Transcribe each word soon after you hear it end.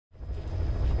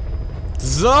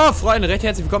So, Freunde, recht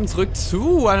herzlich willkommen zurück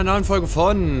zu einer neuen Folge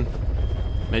von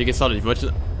Medical Solid. Ich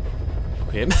wollte...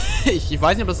 Okay, ich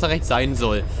weiß nicht, ob das da recht sein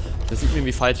soll. Das sieht mir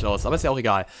irgendwie falsch aus, aber ist ja auch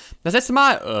egal. Das letzte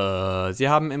Mal, sie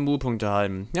haben MU-Punkte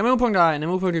erhalten. Wir haben MU-Punkte erhalten.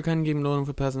 MU-Punkte können gegen Belohnung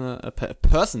für Personal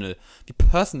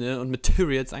und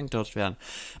Materials eingetauscht werden.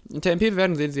 In der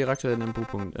MP-Bewertung sehen Sie Ihre aktuellen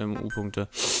MU-Punkte.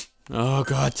 Oh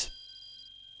Gott.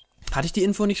 Hatte ich die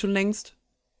Info nicht schon längst?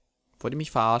 Wollt ihr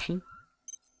mich verarschen?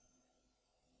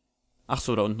 Ach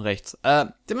so, da unten rechts.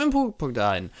 Dem MU-Punkte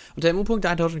ein. Unter MU-Punkte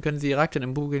eintauschen können Sie Ihre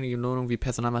aktuellen MU-Punkte gegen Belohnung wie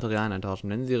Personalmaterialien eintauschen.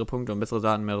 Nennen Sie Ihre Punkte, um bessere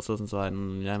Daten, mehr Ressourcen zu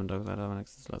halten. Ja, mit der Seite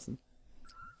nächstes lassen.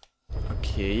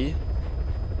 Okay.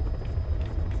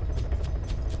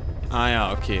 Ah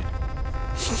ja, okay.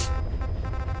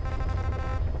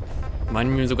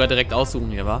 Meinen wir sogar direkt aussuchen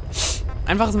hier, wa?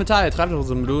 Einfaches Metall, Treibstoff,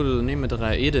 Blut,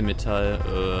 Nebenmetall,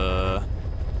 Edelmetall.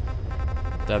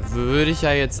 Da würde ich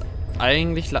ja jetzt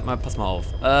eigentlich, pass mal auf.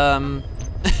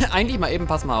 Eigentlich mal eben,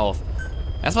 pass mal auf.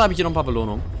 Erstmal habe ich hier noch ein paar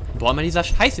Belohnungen. Boah, man dieser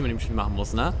Scheiß, den man im Spiel machen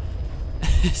muss, ne?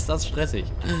 Ist das stressig.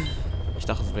 Ich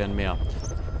dachte, es wären mehr.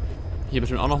 Hier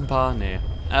bestimmt auch noch ein paar. Nee.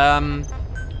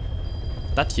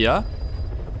 Das hier.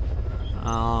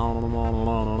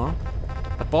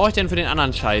 Was brauche ich denn für den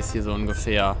anderen Scheiß hier so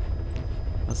ungefähr?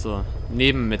 Achso.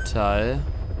 Nebenmetall.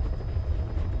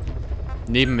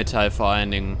 Nebenmetall vor allen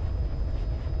Dingen.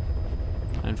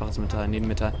 Einfaches Metall,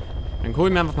 Nebenmetall. Dann hol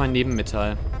ich mir einfach mal ein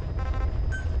Nebenmetall.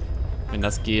 Wenn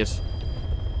das geht.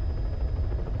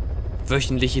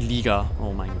 Wöchentliche Liga.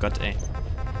 Oh mein Gott, ey.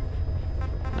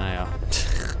 Naja.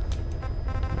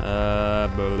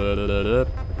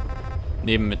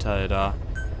 Nebenmetall da.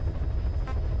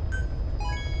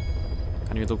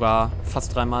 Kann ich sogar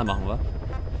fast 3-mal machen, wa?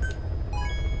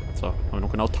 So, haben wir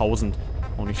noch genau 1000.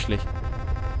 Auch nicht schlecht.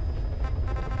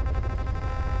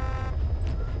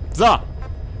 So!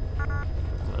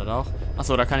 Auch?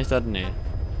 Achso, da kann ich das. Nee.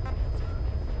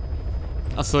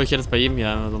 Achso, ich hätte es bei jedem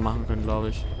hier so machen können, glaube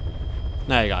ich.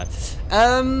 Na egal.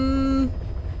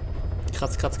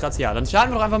 Kratz. Ja, dann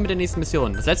starten wir doch einfach mit der nächsten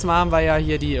Mission. Das letzte Mal haben wir ja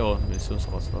hier die. Oh,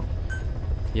 Missionsrauslauf.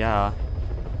 Ja.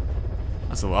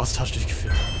 Achso, Austausch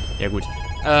durchgeführt. Ja, gut.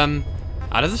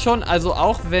 Aber das ist schon, also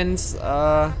auch wenn es.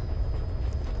 Auch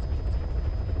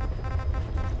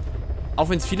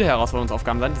wenn es viele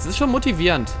Herausforderungsaufgaben sind, das ist schon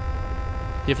motivierend.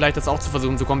 Hier vielleicht das auch zu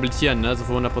versuchen zu komplettieren, ne? So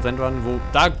für 100% waren, wo...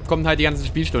 Da kommen halt die ganzen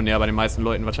Spielstunden her bei den meisten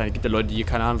Leuten wahrscheinlich. Gibt ja Leute, die,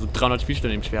 keine Ahnung, so 300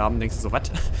 Spielstunden im Spiel haben. Denkst du so, was?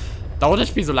 Dauert das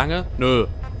Spiel so lange? Nö.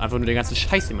 Einfach nur den ganzen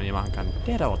Scheiß, den man hier machen kann.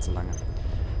 Der dauert so lange.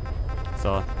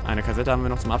 So, eine Kassette haben wir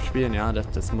noch zum Abspielen. Ja,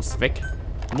 das muss weg.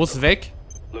 Muss weg.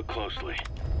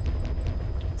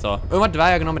 So, irgendwas war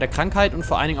ja genau mit der Krankheit und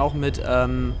vor allen Dingen auch mit,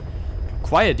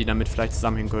 Quiet, die damit vielleicht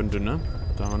zusammenhängen könnte, ne?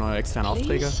 Da haben wir neue externe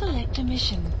Aufträge.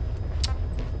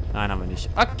 Nein, haben wir nicht.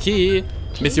 Okay.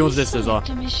 Missionsliste, so.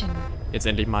 Jetzt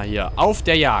endlich mal hier. Auf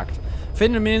der Jagd.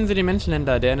 Finden und nehmen Sie den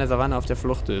Menschenhändler, der in der Savanne auf der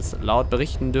Flucht ist. Laut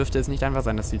Berichten dürfte es nicht einfach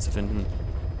sein, das Ziel zu finden.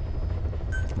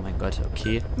 Oh mein Gott,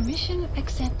 okay. Mission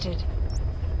accepted.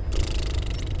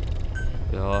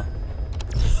 Ja.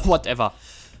 Whatever.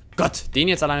 Gott, den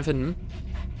jetzt alleine finden.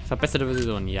 Verbesserte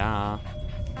Version, ja.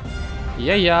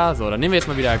 Ja. So, dann nehmen wir jetzt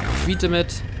mal wieder Quiete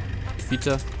mit.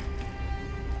 Quiete.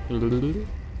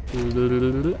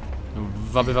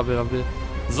 Wabbel.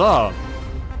 So.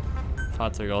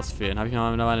 Fahrzeuge auswählen. Habe ich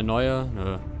noch mal eine neue?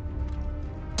 Nö.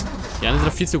 Die anderen sind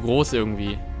doch viel zu groß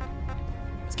irgendwie.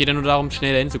 Es geht ja nur darum,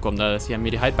 schnell dahin zu kommen. Da ist hier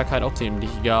mir die Haltbarkeit auch ziemlich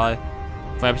egal.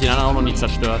 Vorher habe ich den anderen auch noch nie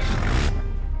zerstört.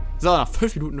 So, nach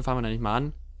 5 Minuten fahren wir da nicht mal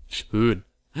an. Schön.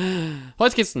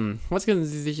 Holzkisten. Holzkisten, die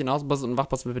sich in Außenposten und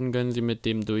Wachposten befinden, können Sie mit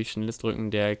dem durch den List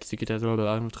drücken, der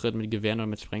tritt mit Gewehren oder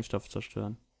mit Sprengstoff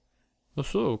zerstören. Ach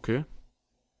so, okay.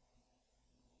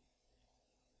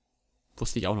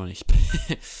 Wusste ich auch noch nicht.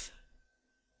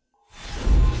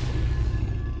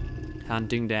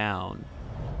 Hunting down.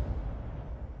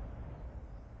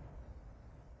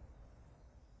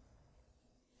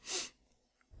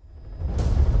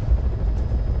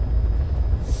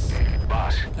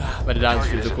 Boss, Bei der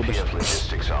Lage ist so komisch.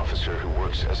 logistics officer who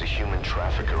works as a human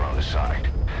trafficker on the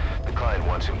side. The client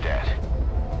wants him dead.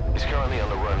 He's currently on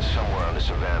the run somewhere on the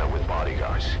Savanne with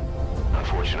bodyguards.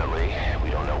 Unfortunately,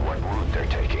 we don't know what route they're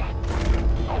taking.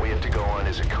 All we have to go on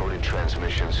is a coded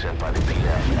transmission sent by the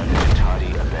BF at the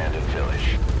Tati abandoned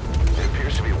village. It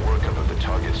appears to be a workup of the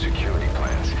target's security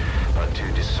plans, but to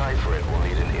decipher it, we'll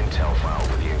need an intel file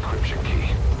with the encryption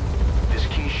key. This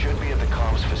key should be at the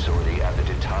comms facility at the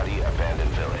Tati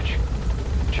abandoned village.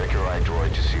 Check your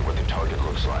iDroid to see what the target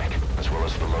looks like, as well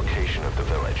as the location of the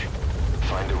village.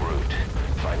 Find a route.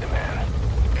 Find a man.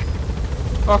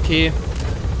 Okay.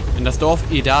 In das Dorf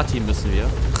Edati müssen wir.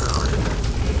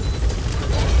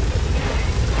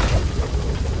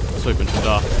 Achso, ich bin schon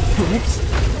da. Ups.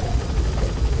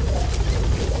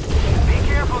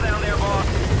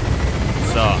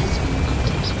 So.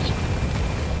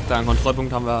 Da einen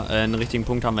Kontrollpunkt haben wir, einen richtigen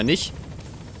Punkt haben wir nicht.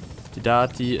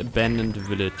 Die Abandoned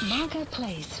Village.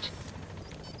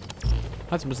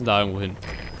 Also müssen da irgendwo hin.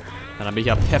 Dann bin ich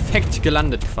ja perfekt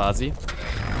gelandet quasi.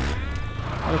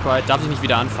 Okay, darf ich nicht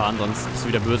wieder anfahren, sonst bist du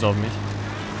wieder böse auf mich.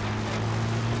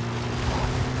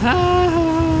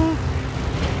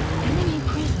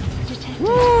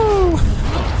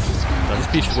 Da ist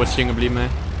Speedspur stehen geblieben, ey.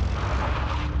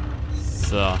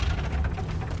 So.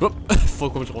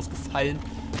 Voll komisch rausgefallen.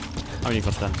 Hab ich nicht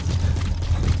verstanden.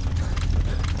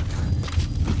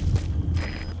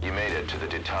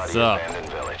 So.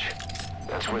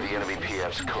 That's where the enemy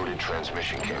PF's coded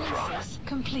transmission came from.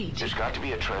 There's got to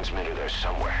be a transmitter there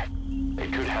somewhere.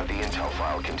 It could have the intel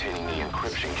file containing the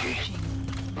encryption key.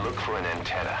 Look for an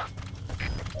antenna.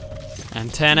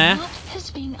 Antenna?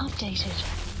 Has been updated.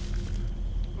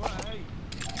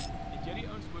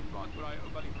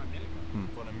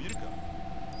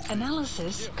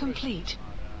 Analysis complete.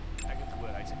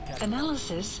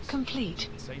 Analysis complete.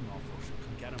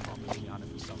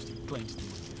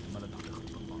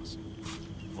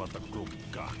 Wat 'n klomp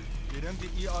kak. Jy dink die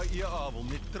IAEA wil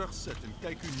net terugsit en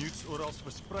kyk hoe nuus oral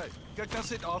versprei. Kyk na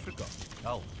Suid-Afrika.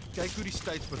 Hel, kyk hoe die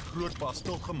staat vir grootbaas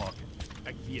stilgemaak het.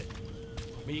 Ek weet.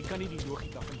 Maar jy kan nie die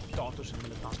logika van diktators en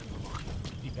militante verwag nie.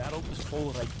 Die wêreld is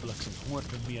vol ryk bliks en honger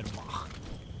vir meer mag.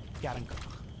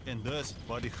 Kernkrag. En dis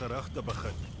waar die gerugte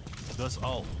begin. Dis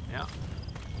al. Ja.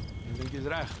 Ek dink jy's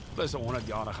reg. Plus 'n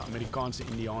 100-jarige Amerikaanse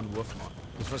Indiaan hoofman.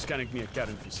 Dis waarskynlik nie 'n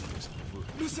kernfisiek is nie.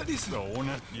 Lusa disso.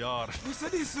 100 jaar. Lusa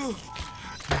disso.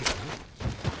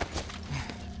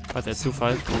 Was der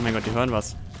Zufall? Oh mein Gott, die hören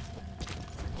was.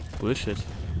 Bullshit.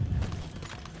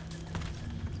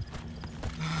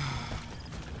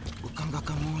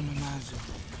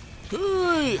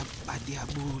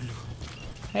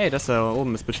 Hey, das da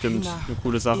oben ist bestimmt eine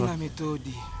coole Sache.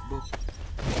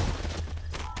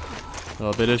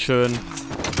 So, bitteschön.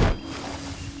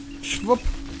 Schwupp.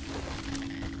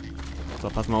 So,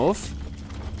 pass mal auf.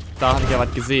 Da habe ich ja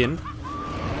was gesehen.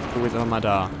 Ich gucke jetzt einfach mal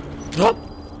da. Oh!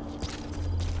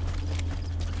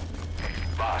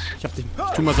 Ich hab den.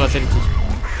 Ich tu mal so, als hätte ich nicht.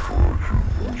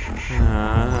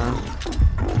 Ah.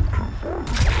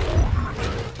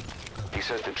 He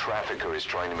says the trafficker is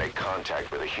trying to make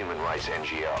contact with a human rights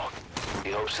NGO.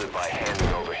 He hopes that by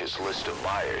handing over his list of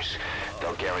buyers,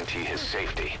 they'll guarantee his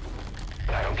safety.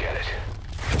 But I don't get it.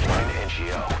 Join the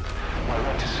NGO. Why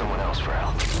run to someone else for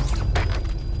help?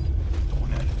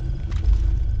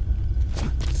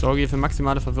 Sorge hier für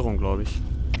maximale Verwirrung, glaube ich.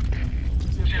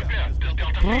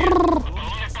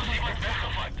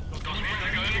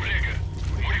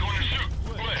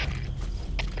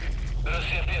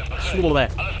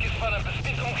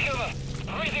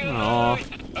 Oh.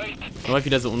 Weil ich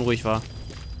wieder so unruhig war.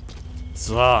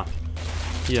 So.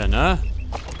 Hier, ne?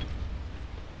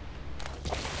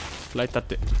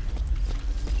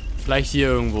 Vielleicht hier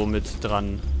irgendwo mit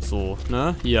dran. So,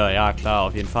 ne? Hier, ja, klar,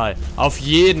 auf jeden Fall. Auf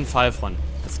jeden Fall, Freunde.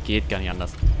 Das geht gar nicht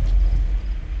anders.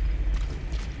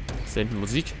 Ist da hinten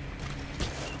Musik?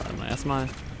 Warte mal, erstmal.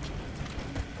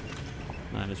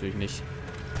 Nein, natürlich nicht.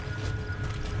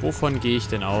 Wovon gehe ich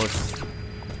denn aus?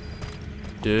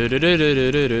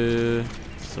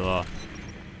 So.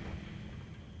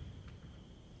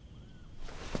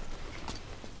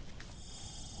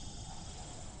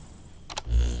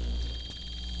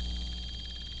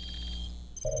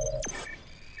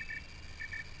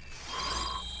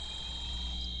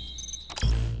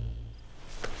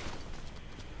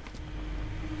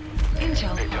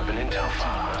 Picked up an intel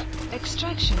file.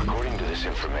 Extraction. According to this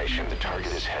information, the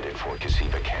target is headed for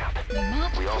Gaziba camp.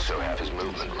 We also have his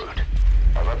movement route.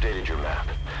 I've updated your map.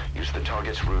 Use the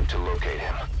target's route to locate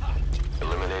him.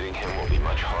 Eliminating him will be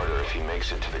much harder if he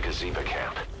makes it to the Gaziba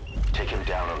camp. Take him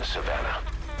down on the Savanne.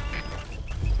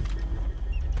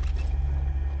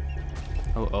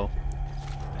 Oh, oh.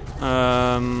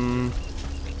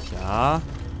 Ja.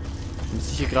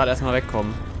 Muss ich hier gerade erstmal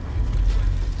wegkommen.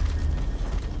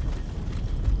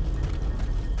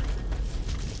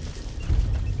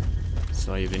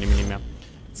 So, hier bin ich nicht mehr.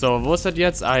 So, wo ist das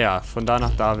jetzt? Ah ja, von da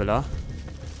nach da will er.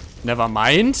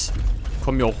 Nevermind.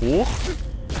 Komm hier auch hoch.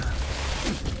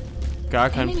 Gar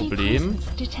kein Problem.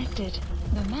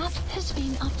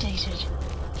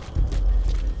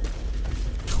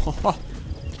 Oh,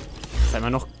 sei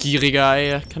mal noch gieriger,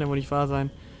 ey. Kann ja wohl nicht wahr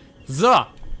sein. So. Pass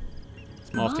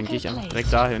mal auf, den gehe ich einfach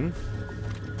direkt dahin.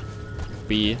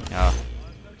 B, ja.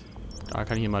 Da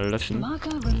kann ich hier mal löschen.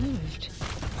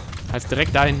 Heißt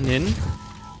direkt da hinten hin.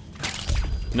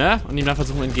 Ne? Und ihm dann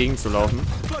versuchen entgegenzulaufen.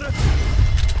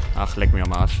 Ach, leck mir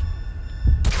am Arsch.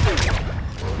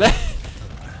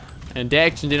 In der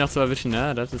Action den noch zu erwischen,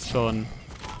 ne? Das ist schon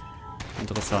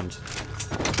interessant.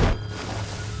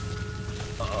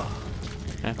 War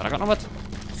da gerade noch was?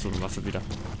 So, eine Waffe wieder.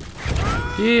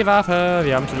 Die Waffe!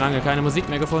 Wir haben schon lange keine Musik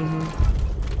mehr gefunden.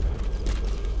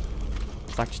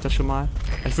 Sagte ich das schon mal?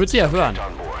 Ich würde sie ja hören.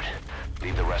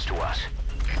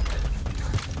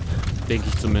 Denke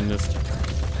ich zumindest.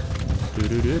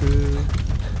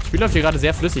 Das Spiel läuft hier gerade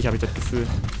sehr flüssig, habe ich das Gefühl.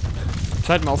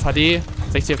 Schalten wir auf HD,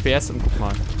 60 FPS und guck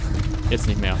mal. Jetzt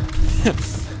nicht mehr.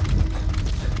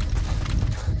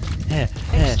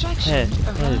 Extraction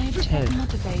arrived at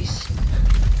Mother Base.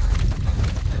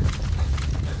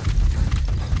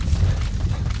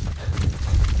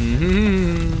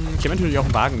 Ich hätte natürlich auch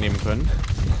einen Wagen nehmen können.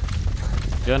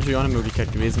 Wäre natürlich auch eine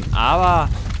Möglichkeit gewesen. Aber,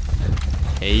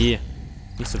 hey,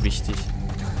 nicht so wichtig.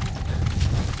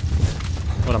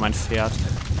 Oder mein Pferd.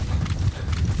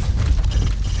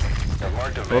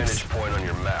 Ups.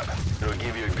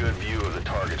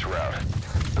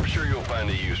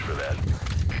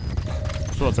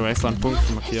 So, hat sogar extra einen Punkt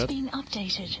markiert.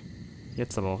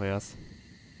 Jetzt aber auch erst.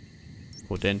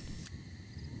 Wo denn?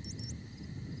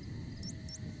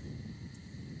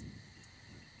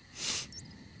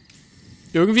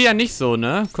 Irgendwie ja nicht so,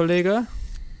 ne, Kollege?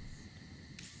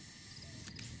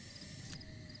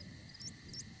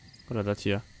 Oder das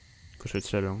hier?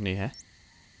 Geschützstellung. Nee, hä?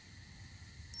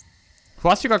 Du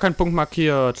hast hier gar keinen Punkt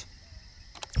markiert.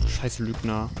 Scheiß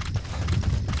Lügner.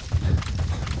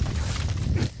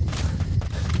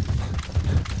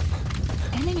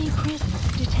 Enemy presence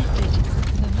detected.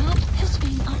 The map has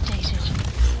been updated.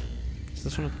 Ist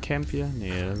das schon ein Camp hier?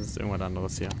 Nee, das ist irgendwas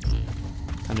anderes hier.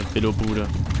 Keine Billo-Bude.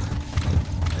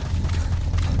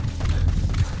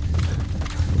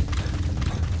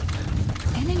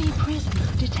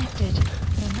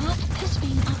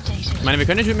 Ich meine, wir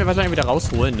können den Typen mir wahrscheinlich wieder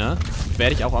rausholen, ne? Das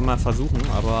werde ich auch einmal versuchen,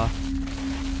 aber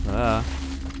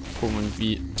gucken,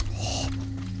 wie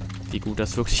gut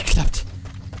das wirklich klappt.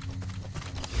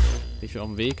 Bin ich auf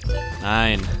dem Weg?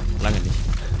 Nein, lange nicht.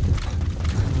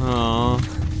 Oh.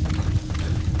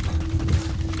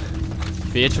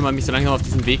 Ich will jetzt schon mal mich so langsam auf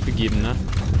diesen Weg begeben, ne?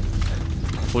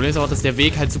 Problem ist auch, dass der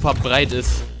Weg halt super breit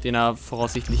ist, den er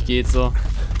voraussichtlich geht, so.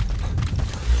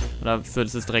 Oder für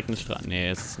das ist direkt eine Straße.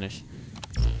 Nee, ist es nicht.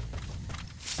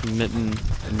 Mitten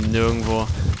nirgendwo.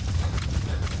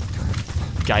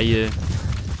 Geil.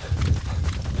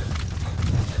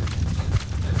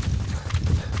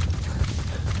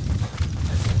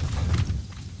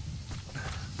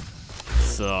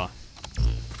 So.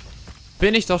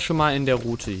 Bin ich doch schon mal in der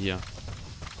Route hier.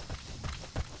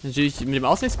 Natürlich mit dem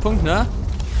Aussichtspunkt, ne?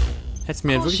 Hättest du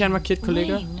mir wirklich einen markiert,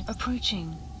 Kollege?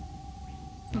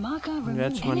 Dann wäre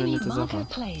jetzt schon mal eine nette Sache.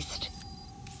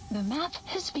 The map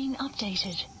has been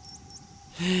updated.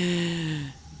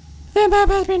 The map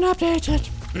has been updated.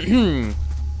 Boah, mir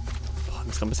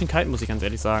ist gerade ein bisschen kalt, muss ich ganz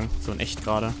ehrlich sagen. So in echt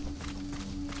gerade.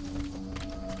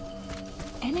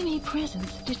 Enemy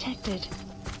presence detected.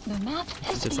 The map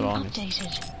has been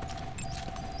updated.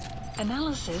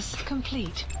 Analysis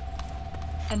complete.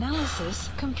 Analysis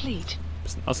complete.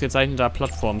 Bisschen ausgezeichneter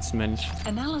Plattformsmensch.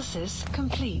 Analysis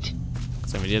complete.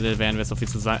 Wenn wir dir wären, wäre es doch viel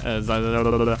zu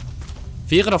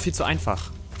wäre doch viel zu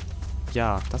einfach.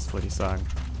 Ja, das wollte ich sagen.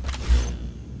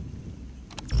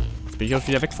 Jetzt bin ich auch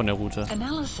wieder weg von der Route.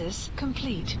 Analysis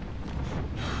complete.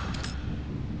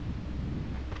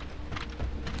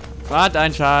 Was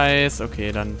ein Scheiß.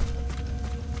 Okay, dann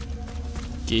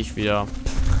gehe ich wieder.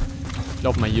 Ich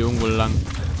glaube mal hier irgendwo lang.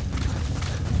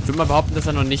 Ich würde mal behaupten, dass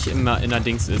er noch nicht immer in der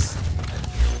Dings ist.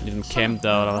 In diesem Camp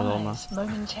da oder was auch immer.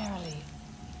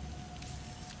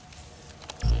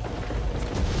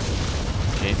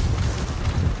 Okay.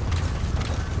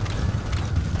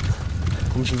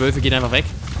 Komischen Wölfe gehen einfach weg.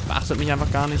 Beachtet mich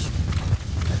einfach gar nicht.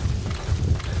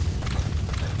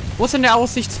 Wo ist denn der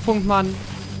Aussichtspunkt, Mann?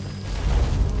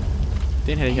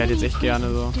 Den hätte ich halt jetzt echt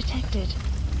gerne so.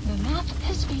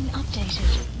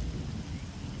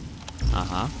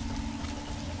 Aha.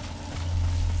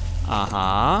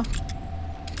 Aha.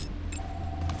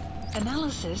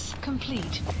 Analysis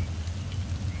complete.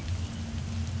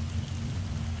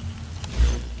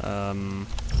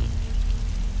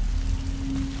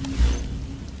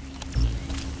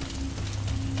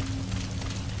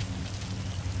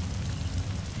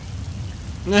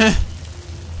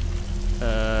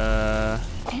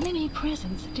 Enemy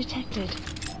presence detected.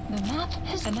 The map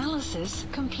has analysis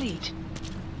complete.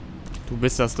 Du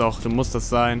bist das doch, du musst das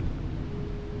sein.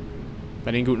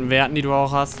 Bei den guten Werten, die du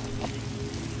auch hast.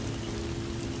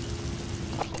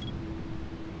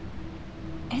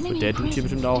 Und der tut hier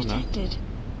bestimmt auch, ne?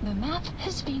 The map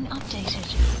has been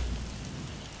updated.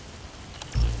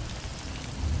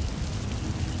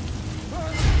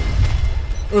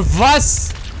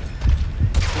 Was?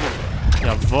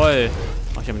 Jawohl.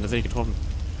 Ach, ich habe ihn tatsächlich getroffen.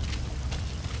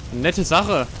 Nette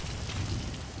Sache.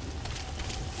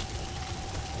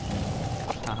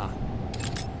 Aha.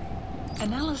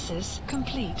 Analysis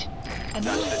complete. That's the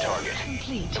Analysis target.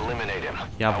 complete. Eliminate him.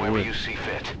 Jawohl. However you see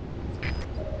fit.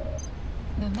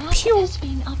 The map Pew. has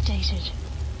been updated.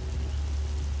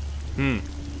 Hm.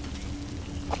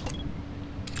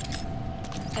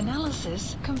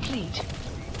 Analysis complete.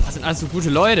 Das sind alles so gute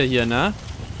Leute hier, ne?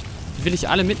 Die will ich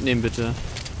alle mitnehmen, bitte.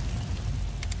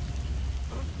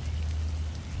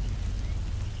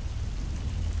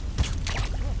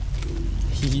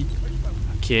 Hihi.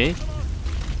 Okay.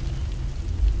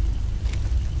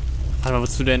 Warte mal,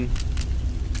 wozu denn?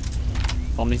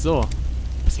 Warum nicht so?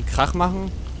 Bisschen Krach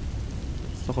machen?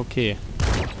 Ist doch okay.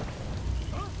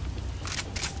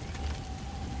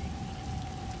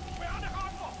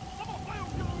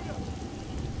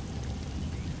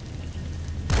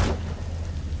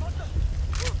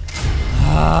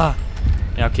 Ah.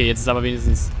 Ja, okay, jetzt ist aber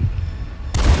wenigstens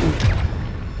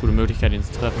gute Möglichkeit, ihn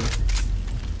zu treffen.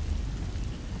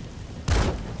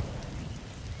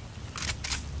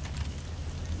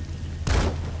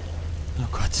 Oh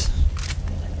Gott. Ist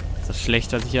das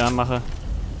schlecht, was ich hier mache?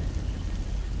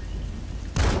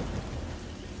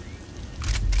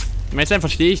 Jetzt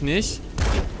verstehe ich nicht,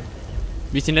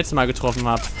 wie ich den letzten Mal getroffen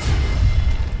habe.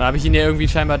 Da habe ich ihn ja irgendwie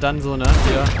scheinbar dann so, ne?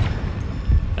 Hier.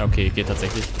 Ja, okay, geht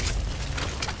tatsächlich.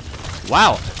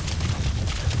 Wow.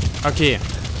 Okay.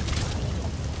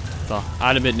 So,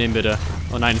 alle mitnehmen bitte.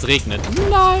 Oh nein, es regnet.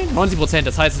 Nein. 90%,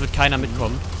 das heißt, es wird keiner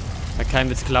mitkommen. Bei keinem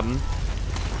wird es klappen.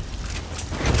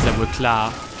 Das ist ja wohl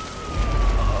klar.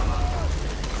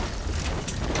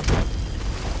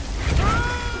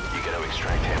 You gotta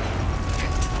extract him.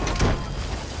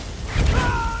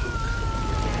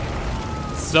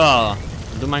 So.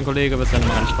 Und du, mein Kollege, bist dann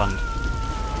immer ganz spannend.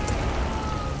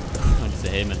 Oh, diese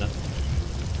Helme, ne?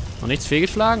 Noch nichts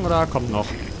fehlgeschlagen oder kommt noch?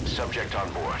 Subject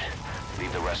on board.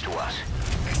 Leave the rest to us.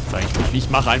 Sag ich nicht, wie ich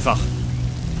mache, einfach.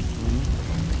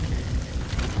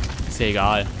 Ist ja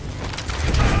egal.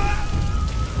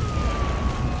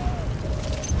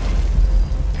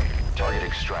 Target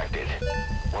extracted.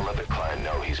 We'll let the client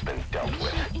know he's been dealt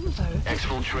with. Info.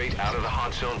 Exfiltrate out of the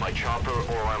hot zone by chopper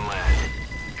or on land.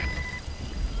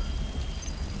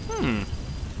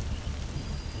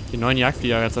 Die neuen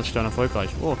Jagdflieger zerstören erfolgreich.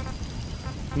 Oh.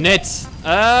 Nett.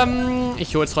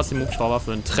 Ich hole jetzt trotzdem Hubschrauber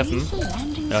für ein Treffen.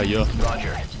 Ja, hier.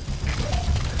 Roger.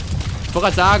 Ich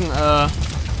wollte gerade sagen,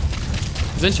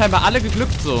 sind scheinbar alle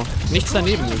geglückt so. Nichts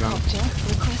daneben gegangen.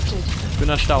 Ich bin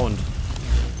erstaunt.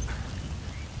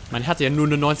 Man hatte ja nur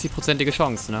eine 90%ige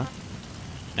Chance, ne?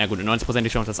 Na gut, eine 90%ige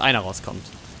Chance, dass einer rauskommt.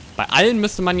 Bei allen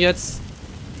müsste man jetzt...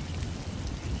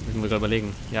 Ich muss gerade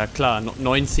überlegen. Ja klar,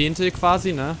 19.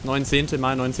 quasi, ne? 19.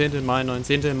 mal 19. mal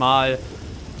 19. mal...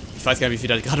 Ich weiß gar nicht, wie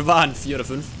viele das gerade waren. 4 oder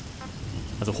 5.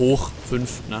 Also hoch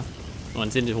 5, ne?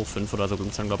 19. hoch 5 oder so,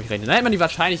 muss dann, glaube ich, rechnen. Dann hat man die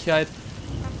Wahrscheinlichkeit...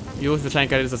 Die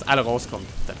Wahrscheinlichkeit ist, dass alle rauskommen.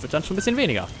 Das wird dann schon ein bisschen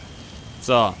weniger.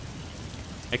 So.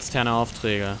 Externe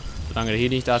Aufträge. Solange der hier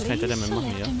nicht da ist, kann ich das ja mal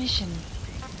machen hier. Ja.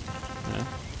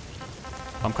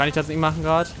 Warum kann ich das nicht machen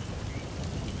gerade?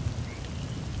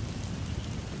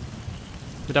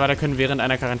 Mitarbeiter können während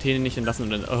einer Quarantäne nicht entlassen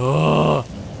und dann... Oh,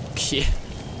 okay.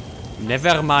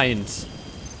 Never mind. This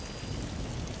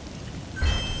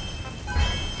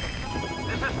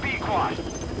is B-Quad.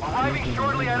 Arriving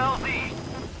shortly at LZ.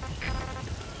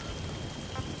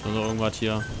 Also irgendwas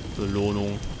hier.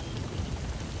 Belohnung.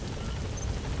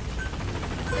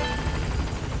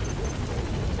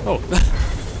 Oh.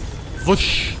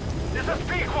 Wusch. This is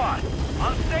B-Quad.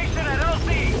 On station at LZ.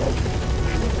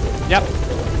 Ja.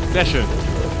 Sehr schön.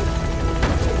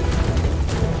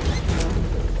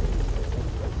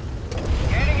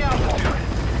 Gaining altitude.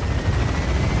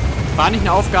 War nicht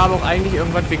eine Aufgabe auch eigentlich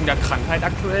irgendwas wegen der Krankheit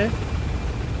aktuell?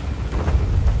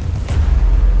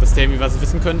 Dass der irgendwie was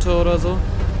wissen könnte oder so?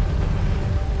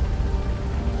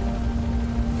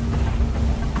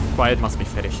 Quiet macht mich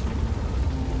fertig.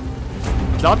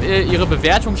 Ich glaube, ihre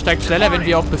Bewertung steigt schneller, wenn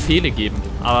wir auch Befehle geben.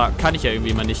 Aber kann ich ja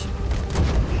irgendwie immer nicht.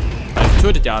 Weil es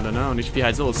tötet ja alle, ne? Und ich spiele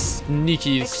halt so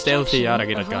sneaky, stealthy. Ja, da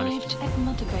geht das gar nicht.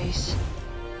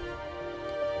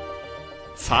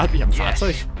 Fahrt, ich hab ein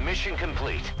Fahrzeug. Mission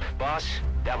complete. Boss,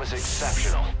 that was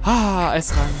exceptional. Ah,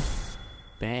 S-Rang.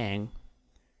 Bang.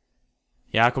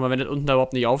 Ja, guck mal, wenn das unten da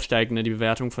überhaupt nicht aufsteigt, ne, die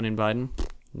Bewertung von den beiden,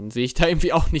 dann sehe ich da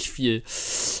irgendwie auch nicht viel.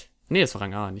 Nee, das war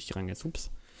Rang A, nicht Rang S.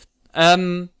 Ups.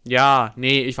 Ja,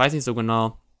 nee, ich weiß nicht so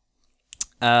genau.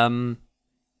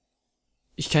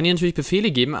 Ich kann hier natürlich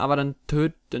Befehle geben, aber dann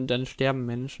dann sterben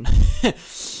Menschen.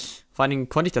 Vor allen Dingen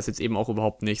konnte ich das jetzt eben auch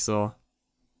überhaupt nicht so.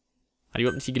 Hatte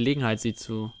überhaupt nicht die Gelegenheit,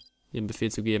 ihren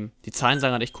Befehl zu geben. Die Zahlen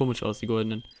sahen halt echt komisch aus, die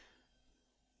goldenen.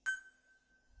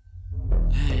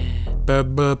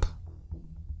 Böp, böp.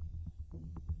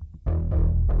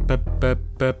 Böp, böp,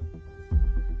 böp.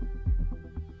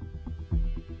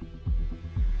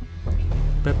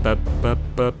 Böp, böp, böp,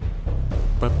 böp.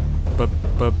 Böp, böp,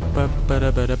 böp, böp,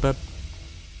 böp, böp, böp.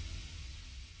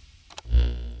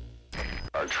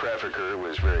 Our trafficker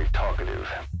was very talkative.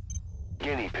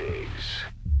 Guinea pigs.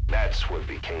 That's what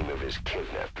became of his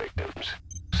kidnapped victims.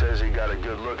 Says he got a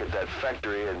good look at that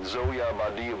factory at Zoya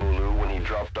Badiabulu when he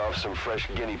dropped off some fresh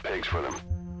guinea pigs for them,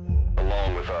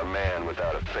 along with our man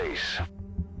without a face.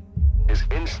 His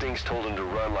instincts told him to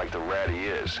run like the rat he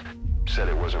is. Said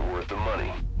it wasn't worth the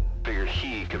money. Figured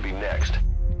he could be next.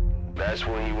 That's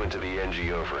when he went to the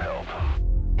NGO for help.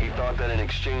 He thought that in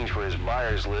exchange for his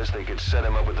buyer's list, they could set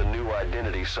him up with a new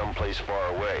identity someplace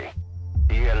far away.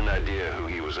 He had an idea who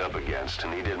he was up against,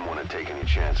 and he didn't want to take any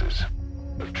chances.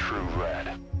 A true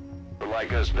rat. But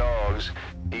like us dogs,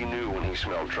 he knew when he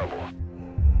smelled trouble.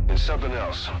 And something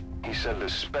else. He said the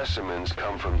specimens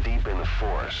come from deep in the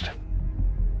forest.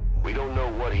 We don't know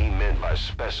what he meant by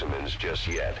specimens just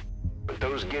yet. But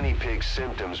those guinea pig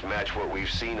symptoms match what we've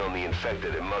seen on the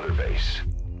infected at Mother Base.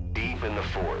 Deep in the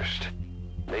forest.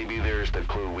 Maybe there's the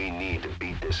clue we need to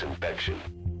beat this infection.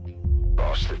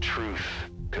 Boss, the truth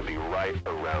could be right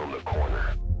around the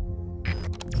corner.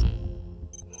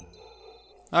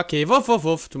 Okay, wuff, wuff,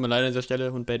 wuff. Tut mir leid an dieser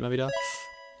Stelle, Hund bellt mal wieder.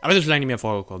 Aber das ist schon lange nicht mehr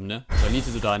vorgekommen, ne? So,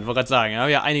 Elite-Soldaten, wollte gerade sagen. Ja,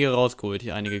 ja, einige rausgeholt,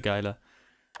 hier einige geile.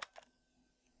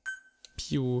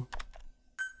 Piu.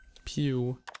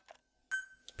 Piu.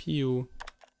 Piu.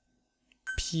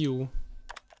 Piu.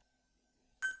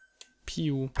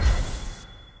 Piu.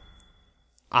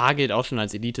 A gilt auch schon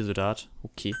als Elite-Soldat.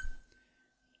 Okay.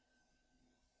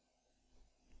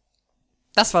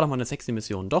 Das war doch mal eine sexy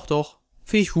Mission. Doch, doch.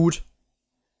 Finde ich gut.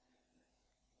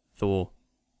 So.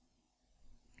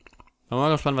 Bin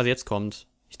mal gespannt, was jetzt kommt.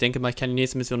 Ich denke mal, ich kann die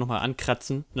nächste Mission nochmal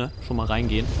ankratzen, ne? Schon mal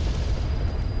reingehen.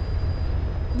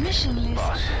 Mission list.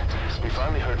 Boss, we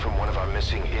finally heard from one of our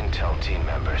missing intel team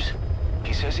members.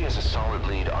 He says he has a solid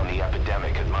lead on the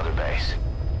epidemic at Mother Base.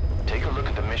 Take a look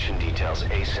at the mission details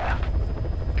ASAP.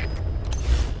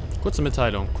 Kurze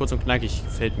Mitteilung. Kurz und knackig.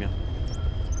 Gefällt mir.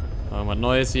 Irgendwas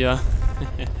Neues hier.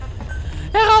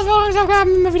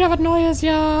 Herausforderungsaufgaben. Immer wieder was Neues,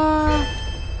 ja.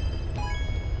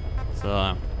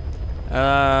 So.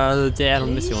 Der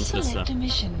Missionsliste.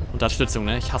 Unterstützung,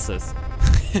 ne? Ich hasse es.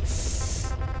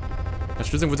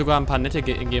 Unterstützung wird sogar ein paar nette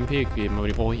GMP gegeben, aber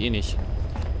die brauche ich eh nicht.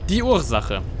 Die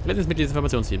Ursache. Letztes Mitglied des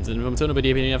Informationsteams. Sind Informationen, über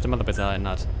die er auf der Mother Base erhalten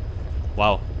hat.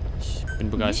 Wow. Ich bin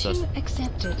begeistert.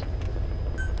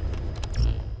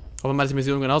 Hoffen wir mal, dass die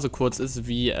Mission genauso kurz ist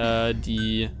wie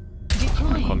die...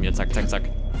 Komm, hier, zack, zack, zack.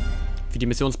 Wie die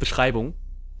Missionsbeschreibung.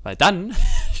 Weil dann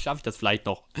schaffe ich das vielleicht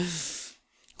noch.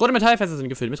 Rote Metallfässer sind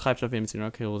gefüllt mit Treibstoff, Benzin oder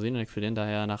Kerosin und explodieren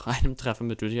daher nach einem Treffen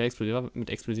mit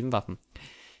explosiven Waffen.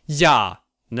 Ja,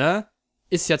 ne?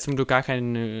 Ist ja zum Glück gar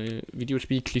kein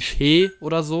Videospiel-Klischee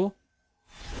oder so.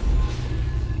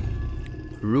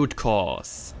 Root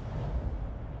Cause.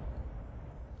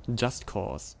 Just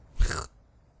Cause.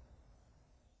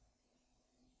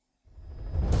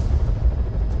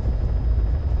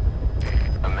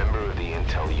 A member of the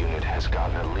intel unit has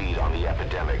gotten a lead on the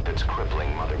epidemic that's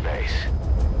crippling Mother Base.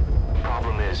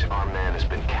 Problem is, our man has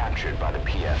been captured by the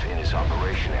PF in his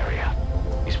operation area.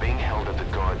 He's being held at the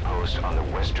guard post on the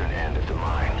western end of the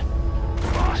mine.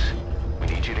 Boss, we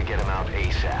need you to get him out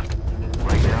ASAP.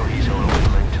 Right now, he's only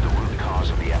linked to the root cause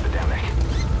of the epidemic.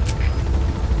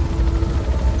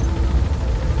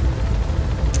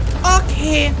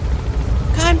 Okay,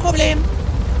 kein Problem.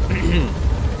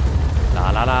 La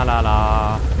la la la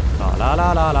la. La la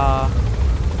la la la.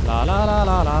 La la la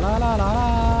la la la la la.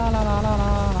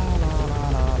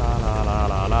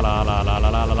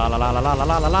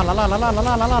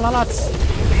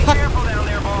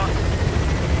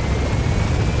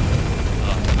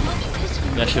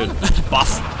 Sehr schön.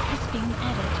 Boss.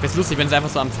 Wäre lustig, wenn sie einfach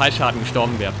so am Fallschaden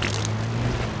gestorben wäre.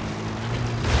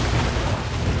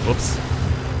 Ups.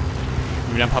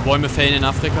 Wieder ein paar Bäume fällen in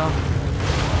Afrika.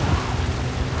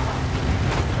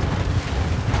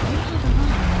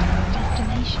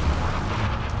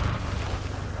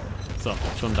 So,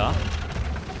 schon da.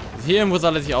 Hier irgendwo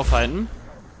soll er sich aufhalten.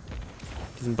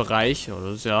 Diesen Bereich. Oh,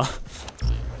 das ist ja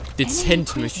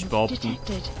dezent, möchte ich behaupten.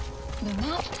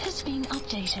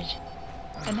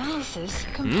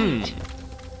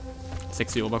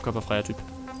 Sexy oberkörperfreier Typ.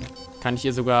 Kann ich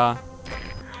hier sogar...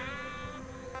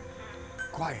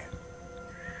 Quiet.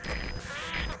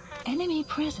 Enemy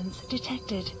presence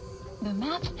detected. The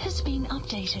map has been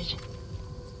updated.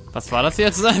 Was war das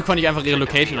jetzt? Konnte ich einfach ihre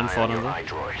Location anfordern, oder?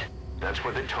 That's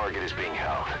where the target is being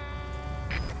held.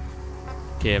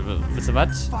 Okay, wisst ihr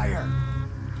was?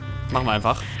 Machen wir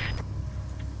einfach.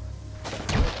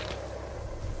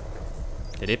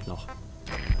 Der lebt noch.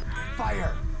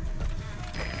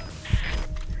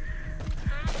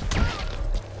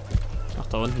 Ach,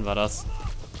 da unten war das.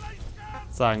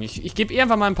 Sagen, ich gebe ihr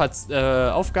einfach mal ein paar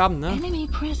Aufgaben, ne? Enemy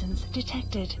presence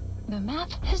detected. The map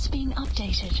has been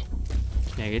updated.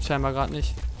 Ja, geht scheinbar gerade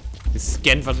nicht. Sie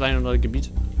scannt wahrscheinlich unser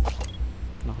Gebiet.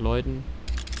 Nach Leuten.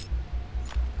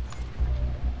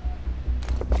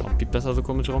 Warum piept besser so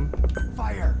komisch rum?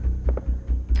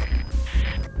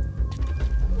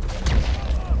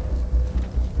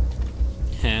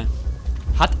 Hä?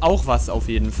 Hat auch was auf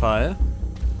jeden Fall.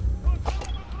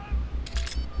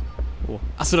 Oh.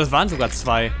 Achso, das waren sogar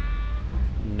 2.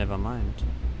 Never mind.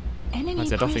 Hat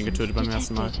ja doch wen getötet beim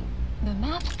ersten Mal.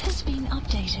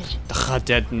 Ach, hat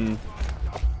der einen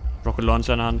Rocket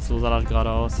Launcher in der Hand, so sah das gerade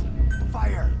aus.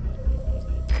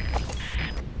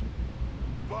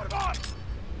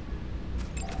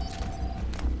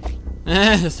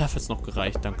 Das darf jetzt noch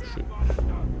gereicht, dankeschön.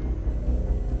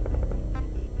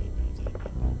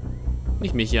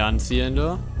 Nicht mich hier anziehen,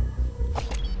 du.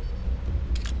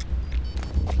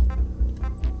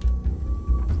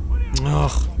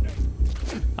 Ach.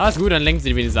 Alles gut, dann lenkt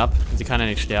sie wenigstens ab. Sie kann ja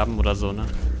nicht sterben oder so, ne?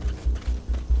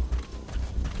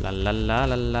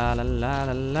 Lalalala.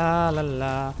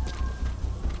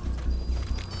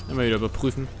 Immer wieder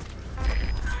überprüfen.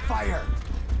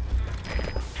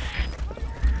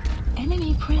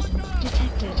 Enemy presence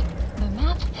detected. The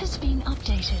map has been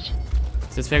updated.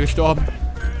 Ist jetzt wer gestorben?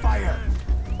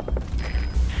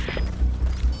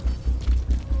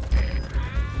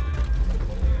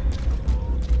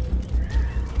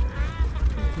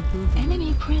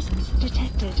 Enemy presence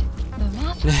detected. The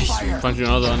map Ich fand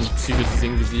genauso an Psyche zu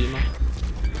singen wie sie immer.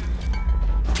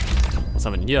 Was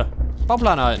haben wir denn hier?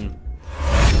 Bauplan halten.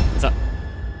 So.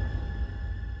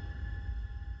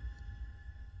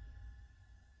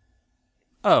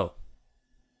 Oh.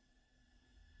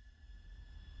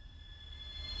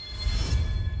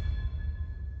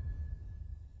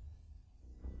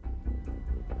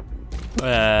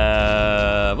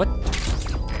 What?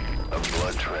 A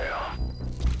blood trail.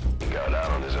 He got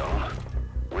out on his own.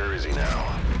 Where is he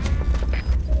now?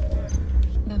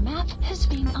 The map has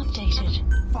been updated.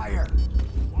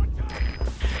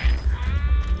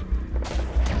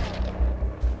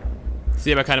 Ich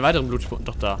sehe aber keine weiteren Blutspuren.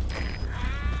 Doch da.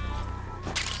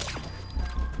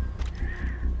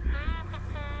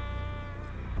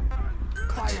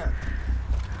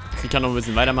 Sie kann noch ein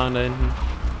bisschen weitermachen da hinten.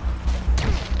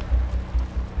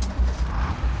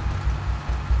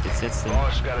 Geht's jetzt hin?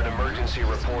 Boss got an emergency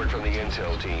report from the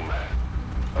intel team.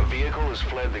 A vehicle has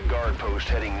fled the guard post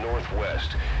heading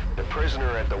northwest. The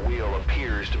prisoner at the wheel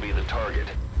appears to be the target.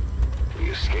 Did he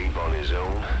escape on his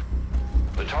own?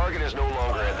 The target is no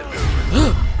longer at the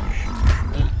door.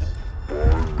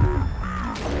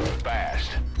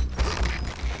 Fast.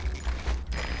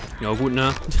 Ja, gut,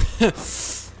 ne?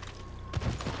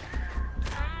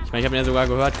 Ich meine, ich habe ihn ja sogar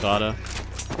gehört gerade.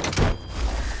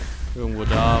 Irgendwo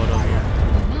da oder so.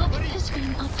 The map has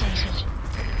been updated.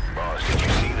 Boss, did you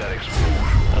see that explosion?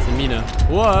 Das ist eine Mine.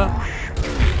 Uah.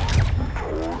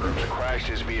 Crashed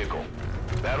his vehicle.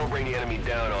 That'll bring the enemy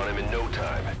down on him in no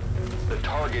time. The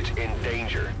target's in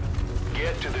danger.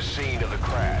 Get to the scene of the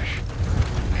crash.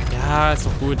 Ja, ist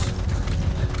doch gut.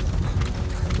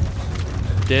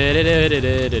 Da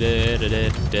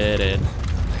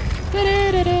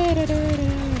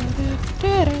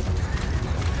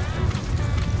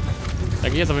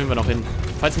gehe ich jetzt auf jeden Fall noch hin.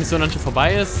 Falls die Mission dann schon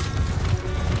vorbei ist.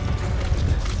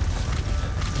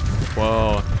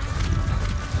 Wow.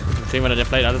 Dann kriegen wir das ja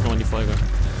vielleicht alles noch in die Folge.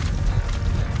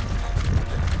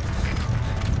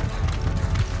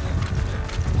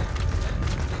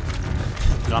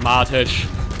 Dramatisch.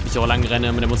 Ich auch lang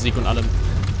renne mit der Musik und allem.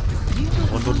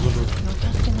 Und. Your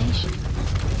destination.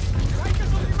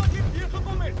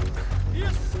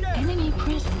 Enemy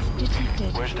presence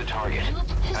detected. Where's the target?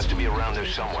 Has to be around there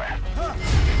somewhere.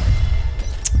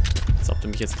 Als ob du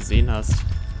mich jetzt gesehen hast.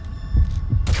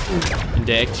 In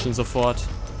der Action sofort.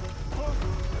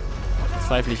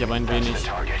 Zweifle ich aber ein wenig. That's the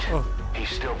target. Oh. He's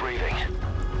still breathing,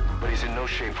 but he's in no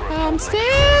shape for a I'm moment.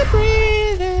 still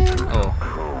breathing. Oh.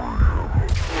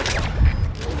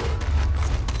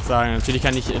 Sagen, natürlich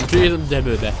kann ich.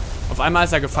 Auf einmal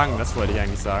ist er gefangen, das wollte ich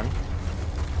eigentlich sagen.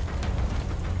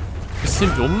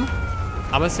 Bisschen dumm,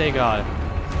 aber ist ja egal.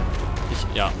 Ich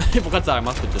wollte gerade sagen,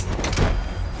 mach bitte.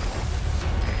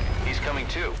 He's coming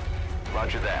too.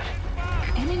 Roger that.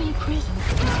 Enemy presence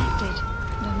detected.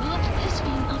 The map has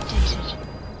been updated.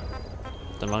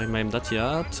 Dann mache ich mal eben das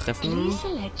hier. Treffen. Please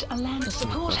select a land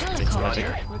support Rechts weiter.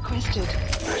 helicopter requested.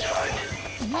 That's fine.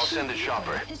 I'll send a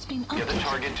chopper. Has been Get the updated.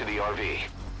 target to the RV.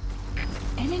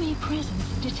 Enemy presence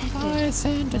detected. I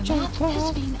sent a The map chopper.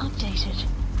 has been updated.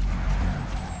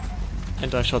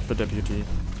 And I shot the deputy.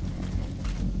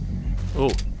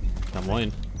 Oh. Ja,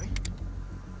 moin.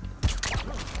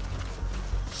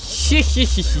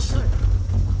 Ist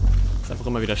einfach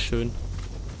immer wieder schön.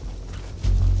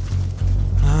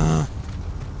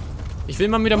 Ich will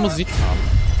mal wieder Musik haben.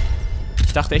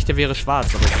 Ich dachte echt, der wäre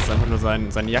schwarz, aber es ist einfach nur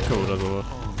seine Jacke oder so.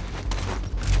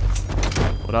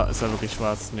 Oder ist er wirklich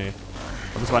schwarz? Nee.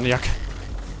 Aber es war eine Jacke.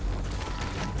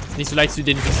 Ist nicht so leicht zu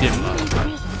identifizieren. Enemy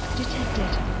presence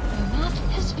detected. The map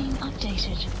has been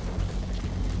updated.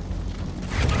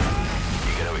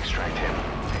 You gotta extract him.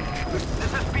 This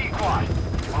is B-Quad.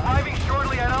 Arriving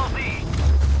shortly at LZ.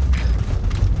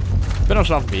 Ich bin auch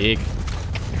schon auf dem Weg.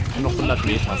 Nur noch 100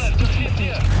 Meter. Detected. The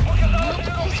map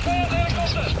has been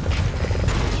updated.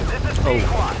 This is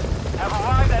B-Quad. Have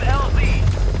arrived at LZ.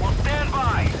 We'll stand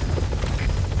by.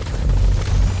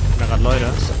 Na gerade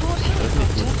Leute. Support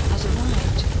helicopter has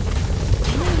arrived.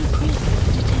 Enemy presence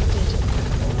detected.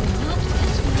 The map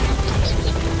has been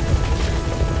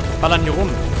updated. Ballern hier rum.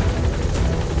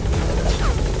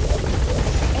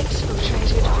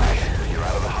 Exfiltrated. You're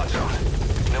out of the hot zone.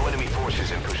 No enemy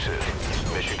forces in pursuit.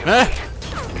 Mission Hä? complete.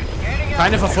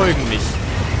 Keine verfolgen mich.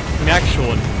 Ich merk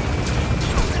schon.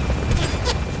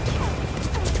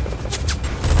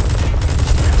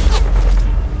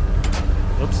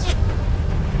 Ups.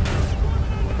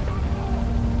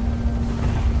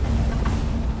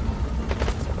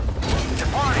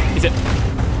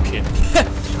 Okay.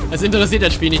 Es interessiert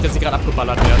das Spiel nicht, dass ich gerade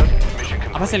abgeballert werde. Mission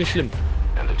Aber ist ja complete. nicht schlimm.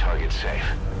 And the target's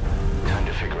safe. Time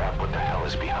to figure out what the hell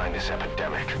is behind this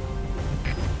epidemic.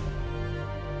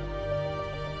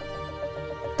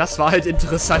 Das war halt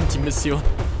interessant, die Mission.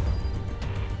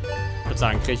 Ich würde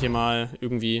sagen, kriege ich hier mal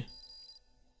irgendwie...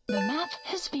 The map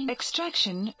has been.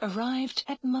 Extraction arrived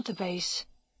at Mother Base.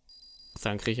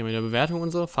 Dann kriege ich hier mal wieder Bewertung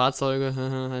und so. Fahrzeuge.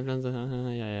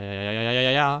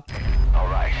 Ja.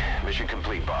 Alright, mission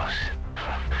complete, boss.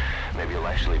 Maybe you'll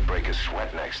actually break a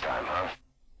sweat next time,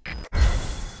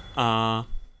 huh?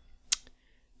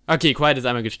 Okay, Quiet ist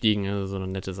einmal gestiegen. Also so eine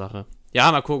nette Sache.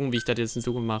 Ja, mal gucken, wie ich das jetzt in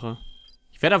Zukunft mache.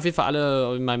 Ich werde auf jeden Fall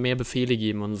alle mal mehr Befehle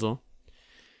geben und so.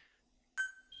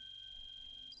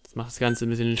 Das macht das Ganze ein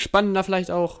bisschen spannender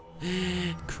vielleicht auch.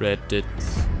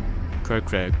 Credits.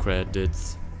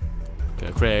 Credits.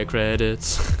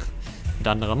 Credits. Mit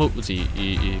anderer Musik.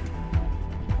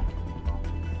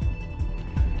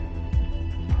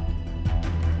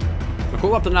 Mal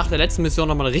gucken, ob dann nach der letzten Mission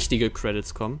nochmal richtige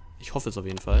Credits kommen. Ich hoffe es auf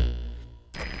jeden Fall.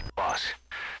 Boss,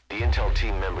 the intel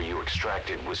team member you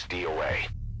extracted was DOA.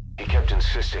 He kept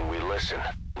insisting we listen,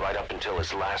 right up until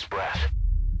his last breath,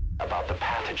 about the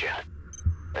pathogen,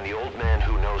 and the old man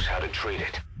who knows how to treat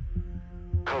it.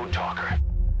 Code talker.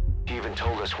 He even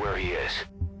told us where he is.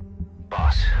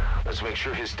 Boss, let's make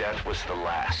sure his death was the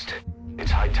last.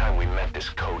 It's high time we met this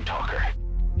code talker.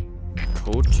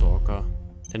 Code Talker.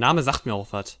 Der Name sagt mir auch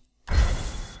was.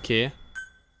 Okay.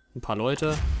 Ein paar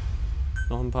Leute.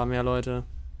 Noch ein paar mehr Leute.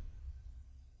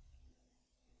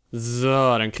 So,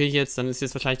 dann ist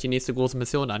jetzt wahrscheinlich die nächste große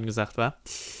Mission angesagt, wa?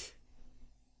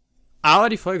 Aber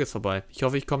die Folge ist vorbei. Ich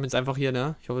hoffe, ich komme jetzt einfach hier,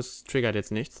 ne? Ich hoffe, es triggert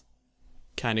jetzt nichts.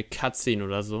 Keine Cutscene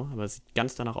oder so, aber es sieht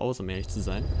ganz danach aus, um ehrlich zu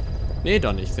sein. Nee,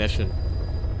 doch nicht. Sehr schön.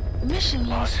 Mission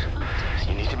Boss,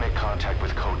 you need to make contact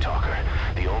with Code Talker,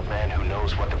 the old man who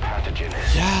knows what the pathogen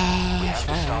is. Ja, We ich have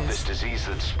to stop this weiß. disease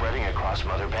that's spreading across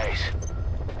Mother Base.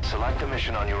 Select the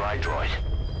mission on your iDroid.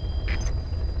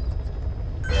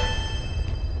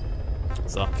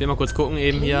 So, ich will mal kurz gucken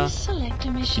eben hier, Please select a wie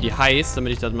mission. die heißt,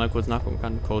 damit ich das mal kurz nachgucken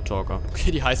kann. Code Talker. Okay,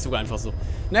 die heißt sogar einfach so.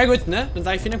 Na gut, ne? Dann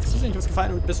sage ich vielen Dank fürs Zusehen, ich hoffe, es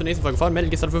gefallen und bis zur nächsten Folge von Metal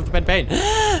Gear Solid 5 Pain.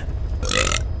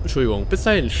 Entschuldigung, bis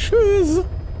dahin. Tschüss.